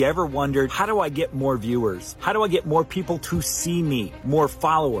You ever wondered, how do I get more viewers? How do I get more people to see me? More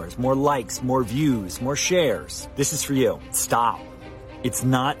followers, more likes, more views, more shares? This is for you. Stop. It's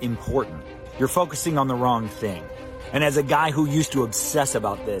not important. You're focusing on the wrong thing. And as a guy who used to obsess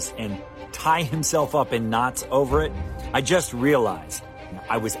about this and tie himself up in knots over it, I just realized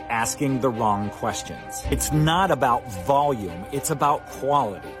I was asking the wrong questions. It's not about volume, it's about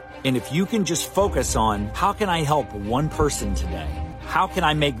quality. And if you can just focus on, how can I help one person today? How can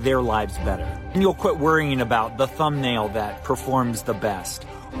I make their lives better? And you'll quit worrying about the thumbnail that performs the best,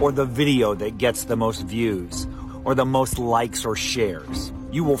 or the video that gets the most views, or the most likes or shares.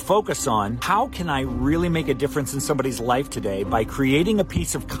 You will focus on, how can I really make a difference in somebody's life today by creating a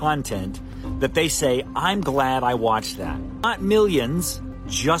piece of content that they say, I'm glad I watched that. Not millions,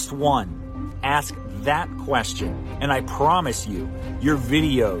 just one. Ask that question, and I promise you, your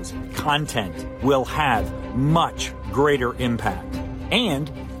videos, content will have much greater impact.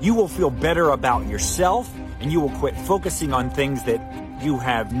 And you will feel better about yourself, and you will quit focusing on things that you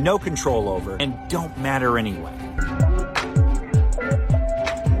have no control over and don't matter anyway.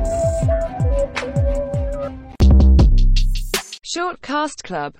 Shortcast Club.